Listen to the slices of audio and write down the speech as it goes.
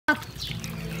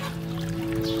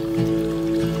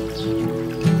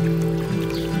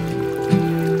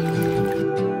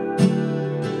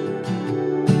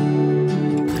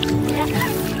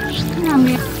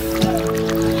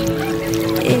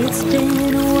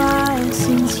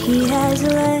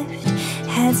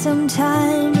some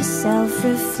time to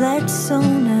self-reflect, so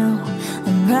now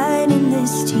I'm writing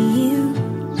this to you.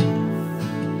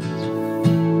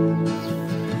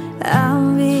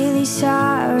 I'm really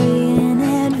sorry in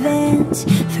advance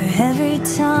for every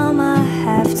time I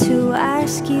have to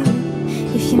ask you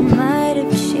if you might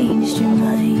have changed your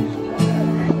mind.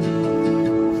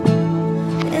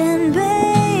 And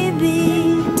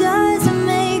baby, does it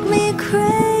make me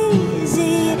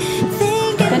crazy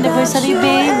thinking about you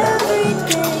every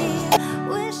day,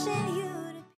 wishing you'd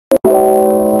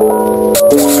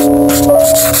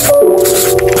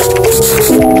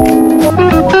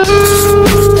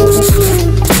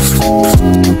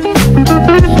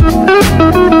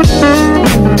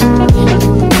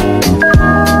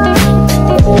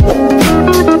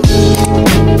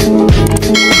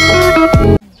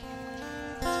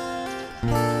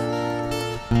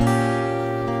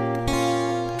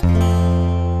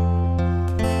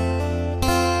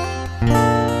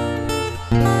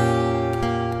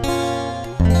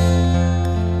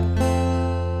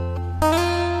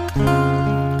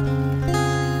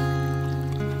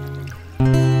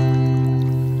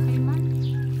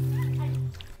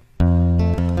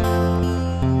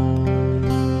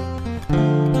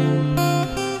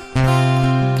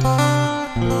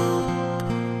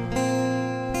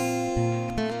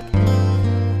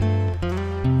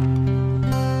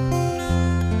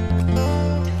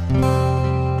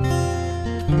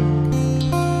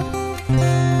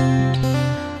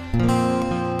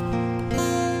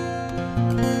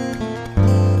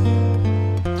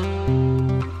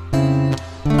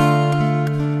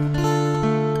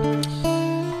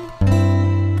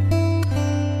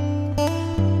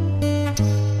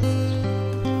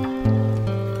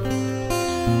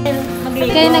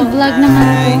kaya nag-vlog naman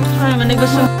ako. Ay,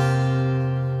 manegosyo.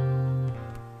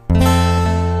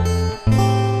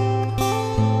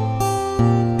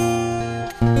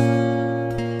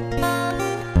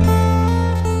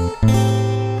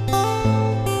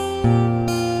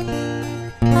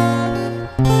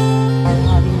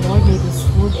 Lord, may this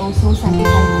food also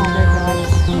sanctified, Father God,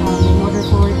 in order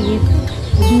for it to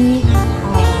be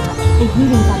a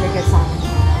healing, Father God, sa amin.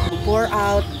 Pour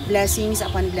out blessings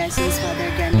upon blessings, Father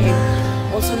God. And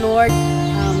also, Lord,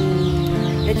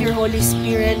 let your Holy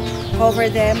Spirit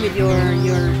cover them with your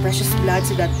precious blood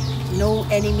so that no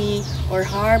enemy or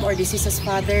harm or diseases,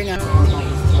 Father. And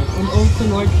also,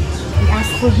 Lord, we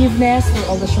ask forgiveness for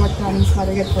all the shortcomings,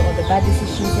 Father God, for all the bad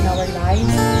decisions in our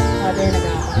lives. Father,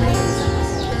 nag-aapahay kami sa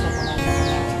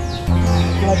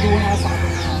graduha sa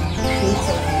ating faith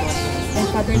sa Lord. And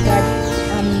Father God,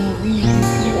 we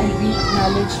feel and we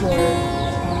acknowledge the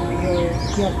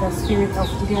spirit of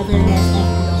togetherness and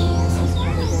belongingness,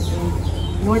 Father God.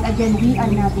 And Lord, again, we are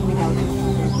nothing without you,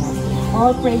 Father God.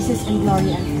 All praises and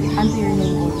glory unto your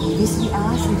name, Lord. This we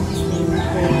ask, in Jesus' name we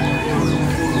pray.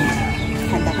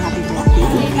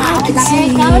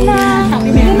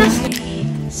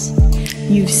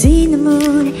 You've seen the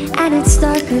moon at its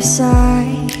darker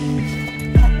side.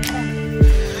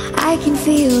 I can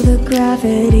feel the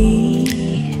gravity.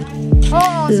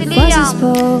 The forces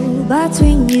pull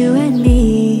between you and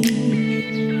me.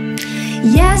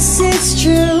 Yes, it's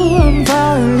true, I'm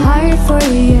falling hard for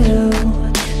you,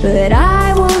 but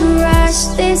I won't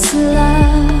rush this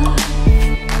love.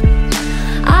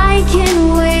 I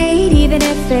can wait even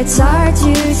if it's hard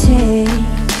to take.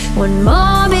 One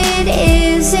moment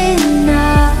is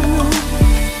enough.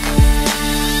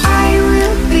 I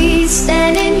will be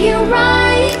standing here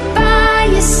right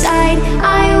by your side.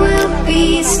 I will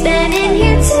be standing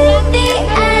here till the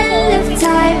end of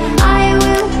time. I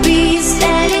will be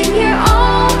standing here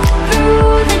all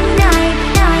through the night,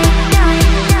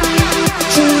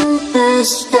 till the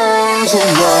stars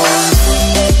align.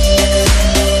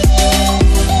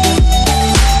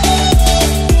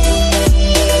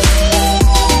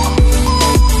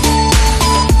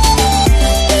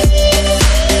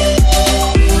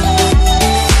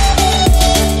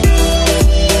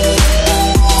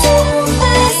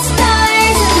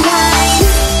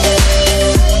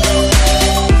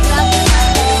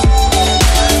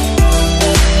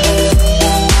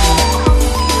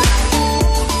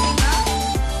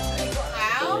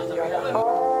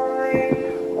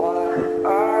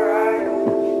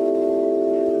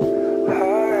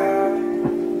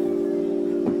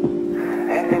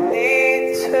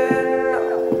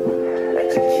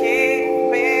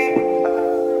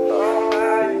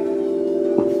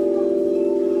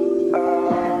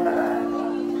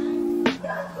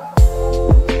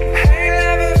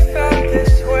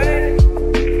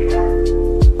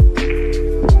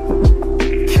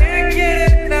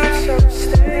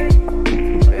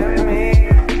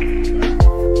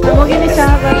 Mungkin bisa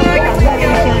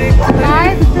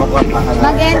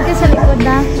Mag-end ka sa likod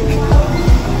na.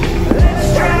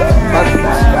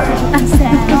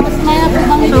 May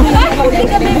napabang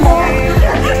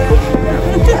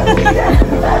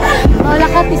wala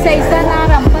ka isa-isa na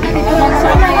rampa na dito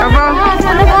magsumay.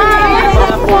 Sana ba?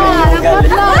 Lakot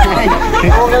lang.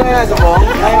 Ikaw nga nga subong.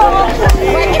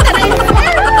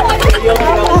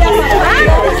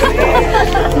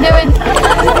 Hindi, wait.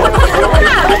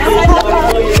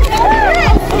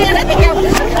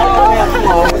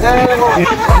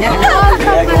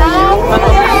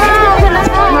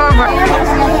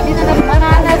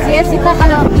 Sita ka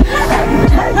lang.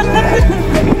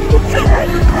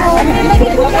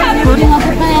 Hindi nga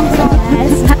po kayang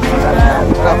sonas.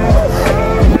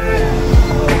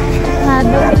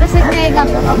 Doon kita sa kaya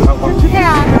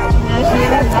kaya.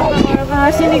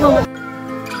 Sini ko.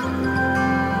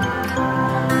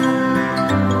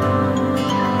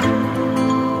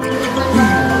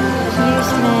 Cheers,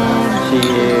 man.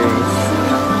 Cheers.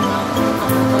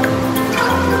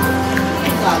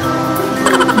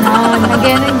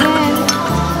 Again.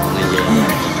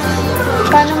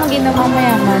 Paano mo ginawa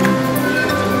mayaman?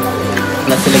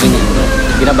 Wala sila ganyan.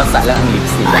 Binabasa lang ang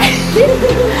lips nila.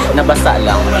 Nabasa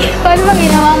lang. Paano mo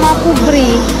ginawa mga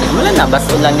kubri? Wala na,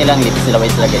 baso lang nila ang lips nila.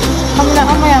 Wait sila ganyan. Kamula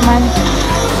ka mayaman?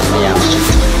 Mayaman.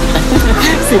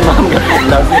 Si Ma'am.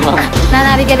 Love si Ma'am.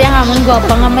 Nanari ka rin hamon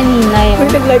gwapa nga maninay. Uy,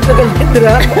 nag-live na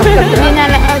ganitra.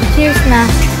 Cheers na.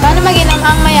 Paano mo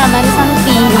ginawa ang mayaman? Isang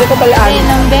tea? Hindi ko pala Ayun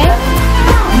lang, be?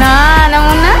 Na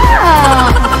muna.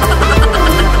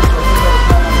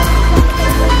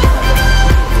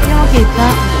 Hindi mo kita.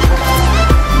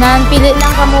 Nan, pili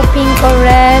lang ka mo pink or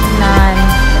red. Nan.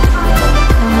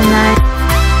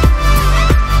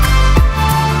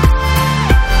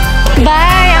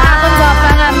 Bye! Ang akong gwapa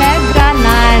nga, Medra.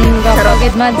 Nan. Gwapa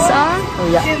gid mads, ah?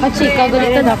 O, chika,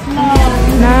 gulit na.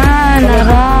 Nan,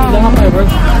 narang.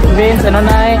 Vince, ano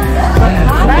na eh?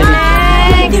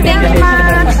 Thanks! Thank you,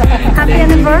 Max! Happy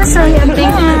anniversary!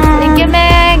 Thank you,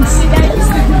 Megs!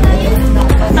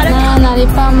 Nari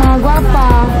pa mga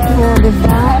gwapa. O,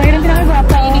 diba?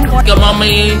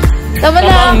 Kamamay. Tama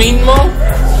na! Main mo.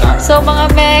 So, mga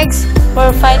Megs,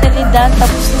 we're finally done.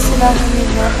 Tapos na sila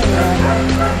humina.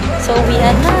 So,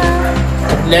 uwian na.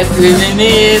 Let's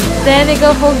leave. Then,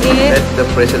 ikaw forget. Let the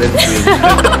president win.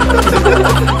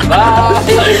 Bye.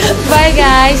 Bye,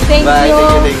 guys. Thank you.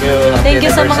 Thank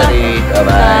you sa mga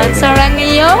Bye-bye.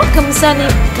 sarangiyo.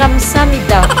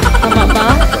 Kamsamida. Tama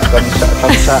ba?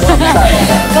 Kamsa.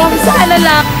 Kamsa na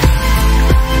lang.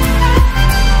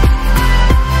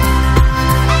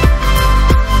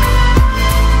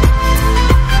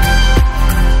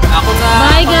 Ako na.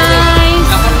 Bye, guys.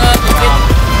 Ako na.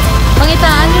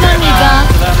 Pangitaan nyo na, amiga.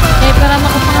 Eh, para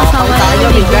makapangasawa na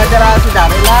yung amiga. si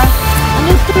Darila.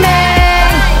 Ano si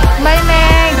Meg? Bye,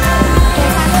 Meg.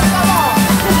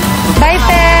 Bye,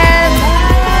 Ted.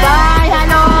 Bye,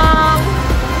 Hanong.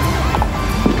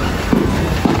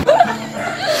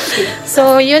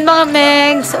 So, yun mga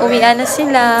Megs. Uwian na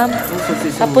sila.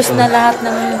 Tapos na lahat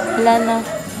ng wala na.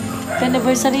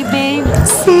 Anniversary, babe.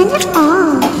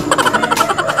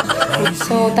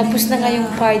 So, tapos na nga yung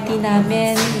party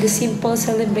namin. The simple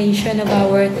celebration of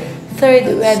our third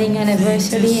wedding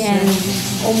anniversary. And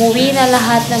umuwi na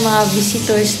lahat ng mga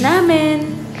visitors namin.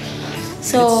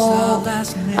 So,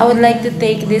 I would like to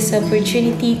take this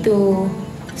opportunity to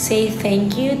say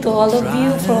thank you to all of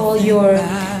you for all your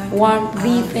warm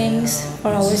greetings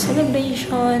for our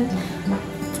celebration,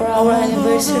 for our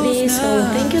anniversary. So,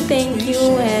 thank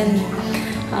you. And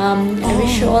I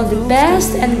wish you all the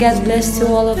best and God bless to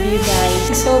all of you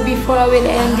guys. So before I will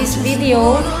end this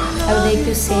video, I would like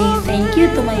to say thank you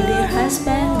to my dear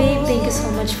husband. Babe, thank you so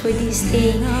much for this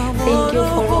day. Thank you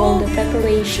for all the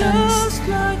preparations,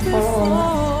 for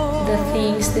all the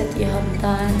things that you have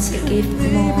done sa gift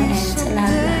mo and sa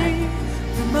lahat.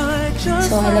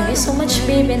 So I love you so much,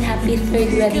 babe, and happy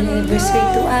third wedding anniversary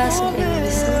to us. Thank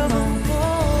you so much.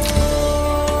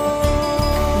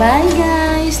 Bye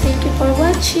guys! Thank you for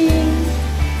watching!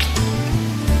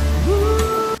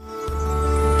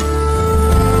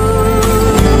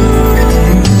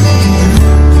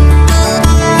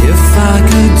 If I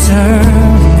could turn